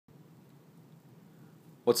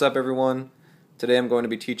What's up, everyone? Today I'm going to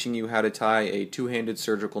be teaching you how to tie a two-handed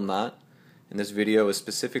surgical knot, and this video is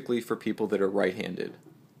specifically for people that are right-handed.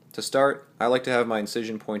 To start, I like to have my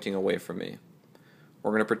incision pointing away from me.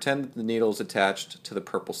 We're going to pretend that the needle is attached to the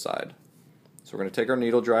purple side. So we're going to take our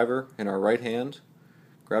needle driver in our right hand,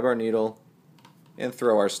 grab our needle, and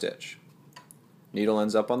throw our stitch. Needle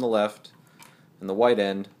ends up on the left, and the white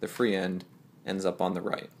end, the free end, ends up on the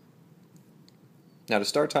right. Now to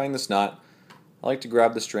start tying this knot, I like to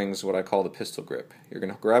grab the strings, what I call the pistol grip. You're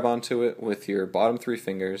going to grab onto it with your bottom three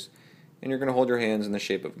fingers, and you're going to hold your hands in the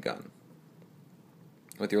shape of a gun.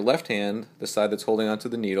 With your left hand, the side that's holding onto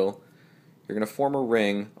the needle, you're going to form a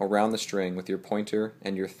ring around the string with your pointer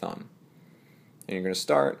and your thumb. And you're going to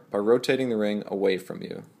start by rotating the ring away from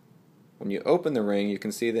you. When you open the ring, you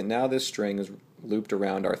can see that now this string is looped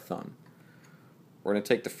around our thumb. We're going to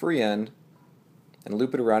take the free end and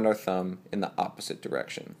loop it around our thumb in the opposite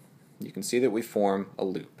direction. You can see that we form a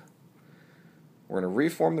loop. We're going to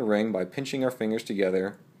reform the ring by pinching our fingers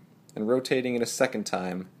together and rotating it a second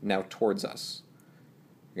time, now towards us.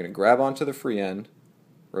 You're going to grab onto the free end,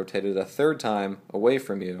 rotate it a third time away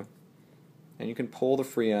from you, and you can pull the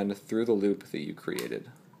free end through the loop that you created.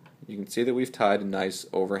 You can see that we've tied a nice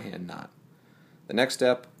overhand knot. The next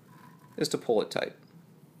step is to pull it tight.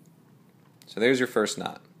 So there's your first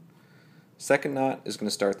knot. Second knot is going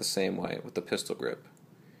to start the same way with the pistol grip.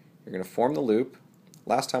 You're going to form the loop.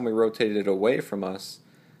 Last time we rotated it away from us.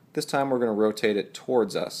 This time we're going to rotate it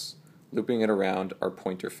towards us, looping it around our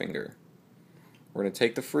pointer finger. We're going to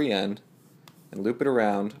take the free end and loop it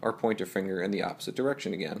around our pointer finger in the opposite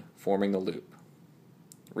direction again, forming the loop.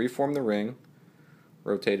 Reform the ring,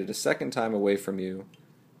 rotate it a second time away from you,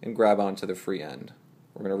 and grab onto the free end.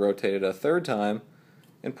 We're going to rotate it a third time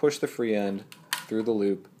and push the free end through the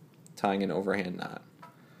loop, tying an overhand knot.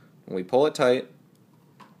 When we pull it tight,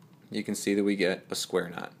 you can see that we get a square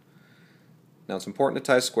knot. Now it's important to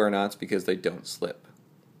tie square knots because they don't slip.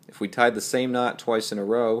 If we tied the same knot twice in a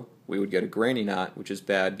row, we would get a granny knot, which is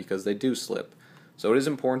bad because they do slip. So it is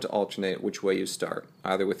important to alternate which way you start,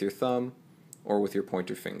 either with your thumb or with your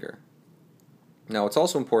pointer finger. Now what's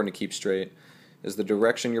also important to keep straight is the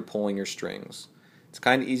direction you're pulling your strings. It's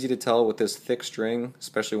kind of easy to tell with this thick string,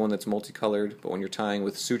 especially one that's multicolored, but when you're tying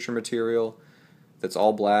with suture material that's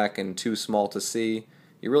all black and too small to see,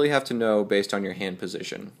 you really have to know based on your hand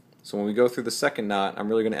position. So when we go through the second knot, I'm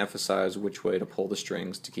really going to emphasize which way to pull the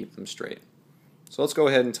strings to keep them straight. So let's go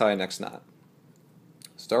ahead and tie next knot.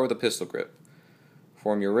 Start with a pistol grip.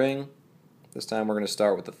 Form your ring. This time we're going to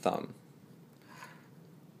start with the thumb.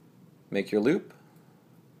 Make your loop.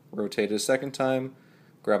 Rotate it a second time.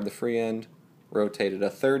 Grab the free end. Rotate it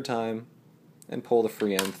a third time. And pull the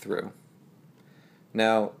free end through.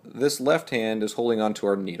 Now, this left hand is holding onto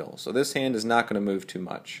our needle, so this hand is not going to move too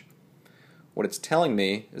much. What it's telling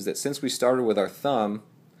me is that since we started with our thumb,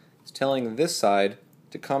 it's telling this side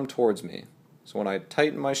to come towards me. So when I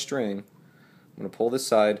tighten my string, I'm going to pull this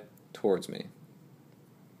side towards me.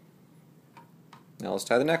 Now let's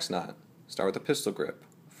tie the next knot. Start with a pistol grip.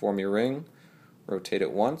 Form your ring, rotate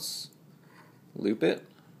it once, loop it,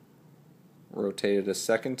 rotate it a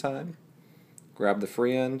second time, grab the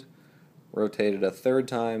free end, rotate it a third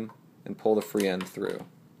time, and pull the free end through.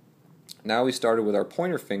 Now we started with our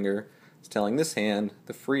pointer finger. It's telling this hand,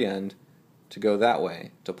 the free end, to go that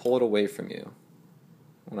way, to pull it away from you.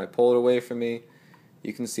 When I pull it away from me,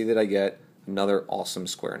 you can see that I get another awesome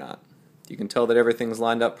square knot. You can tell that everything's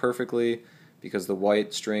lined up perfectly because the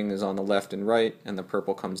white string is on the left and right, and the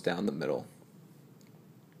purple comes down the middle.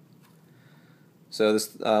 So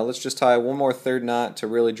let's just tie one more third knot to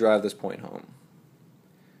really drive this point home.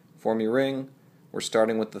 Form your ring. We're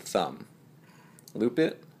starting with the thumb. Loop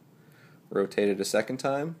it, rotate it a second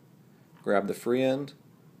time, grab the free end,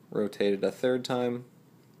 rotate it a third time,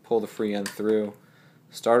 pull the free end through.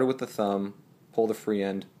 Started with the thumb, pull the free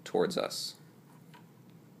end towards us.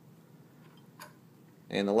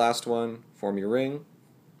 And the last one, form your ring.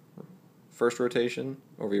 First rotation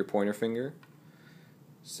over your pointer finger.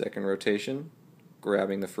 Second rotation,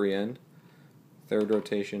 grabbing the free end. Third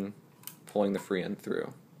rotation, pulling the free end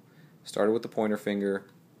through. Started with the pointer finger,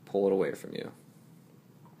 pull it away from you.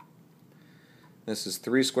 This is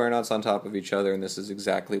 3 square knots on top of each other, and this is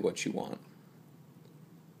exactly what you want.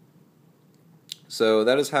 So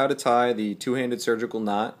that is how to tie the two-handed surgical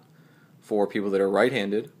knot for people that are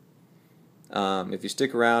right-handed. If you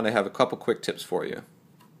stick around, I have a couple quick tips for you.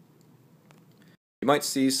 You might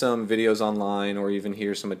see some videos online or even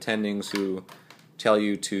hear some attendings who tell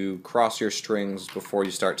you to cross your strings before you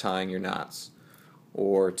start tying your knots,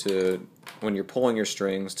 or to, when you're pulling your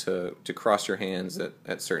strings, to cross your hands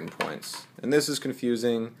at certain points. And this is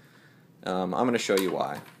confusing. I'm going to show you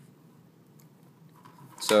why.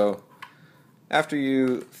 So after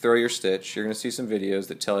you throw your stitch, you're going to see some videos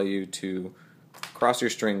that tell you to cross your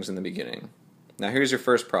strings in the beginning. Now here's your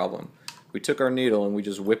first problem. We took our needle and we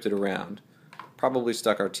just whipped it around. Probably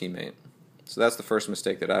stuck our teammate. So that's the first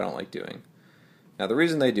mistake that I don't like doing. Now the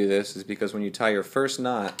reason they do this is because when you tie your first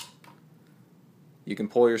knot, you can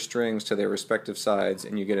pull your strings to their respective sides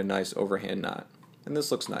and you get a nice overhand knot. And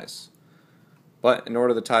this looks nice. But in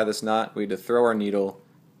order to tie this knot, we need to throw our needle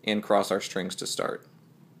and cross our strings to start.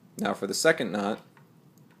 Now for the second knot,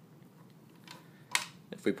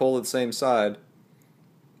 if we pull to the same side,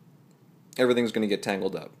 everything's going to get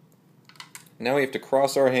tangled up. Now we have to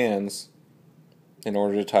cross our hands in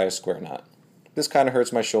order to tie a square knot. This kind of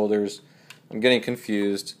hurts my shoulders. I'm getting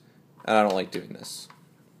confused, and I don't like doing this.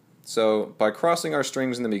 So by crossing our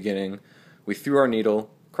strings in the beginning, we threw our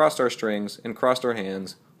needle, crossed our strings, and crossed our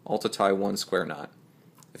hands, all to tie one square knot.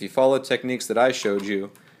 If you follow the techniques that I showed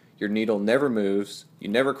you, your needle never moves, you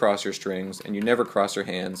never cross your strings, and you never cross your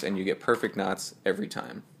hands, and you get perfect knots every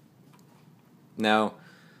time. Now,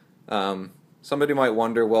 somebody might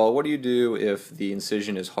wonder, well, what do you do if the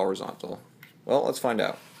incision is horizontal? Well, let's find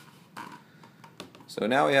out. So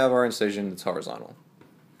now we have our incision that's horizontal.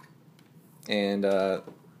 And,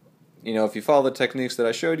 if you follow the techniques that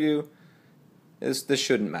I showed you, this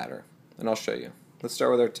shouldn't matter. And I'll show you. Let's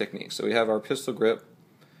start with our technique. So we have our pistol grip,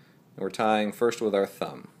 and we're tying first with our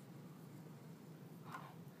thumb.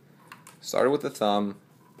 Started with the thumb,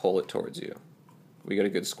 pull it towards you. We get a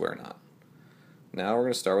good square knot. Now we're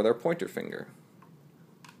going to start with our pointer finger.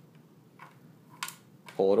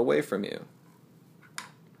 Pull it away from you.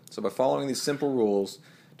 So by following these simple rules,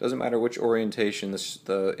 doesn't matter which orientation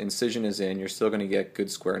the incision is in, you're still going to get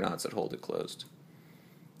good square knots that hold it closed.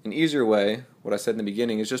 An easier way, what I said in the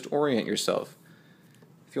beginning, is just orient yourself.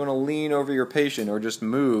 If you want to lean over your patient or just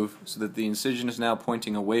move so that the incision is now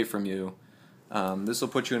pointing away from you, this will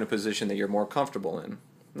put you in a position that you're more comfortable in.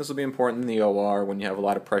 This will be important in the OR when you have a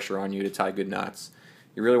lot of pressure on you to tie good knots.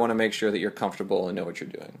 You really want to make sure that you're comfortable and know what you're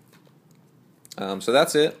doing. So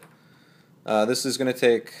that's it. This is going to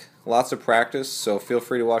take lots of practice, so feel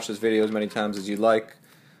free to watch this video as many times as you'd like.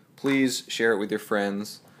 Please share it with your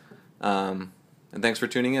friends. And thanks for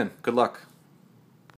tuning in. Good luck.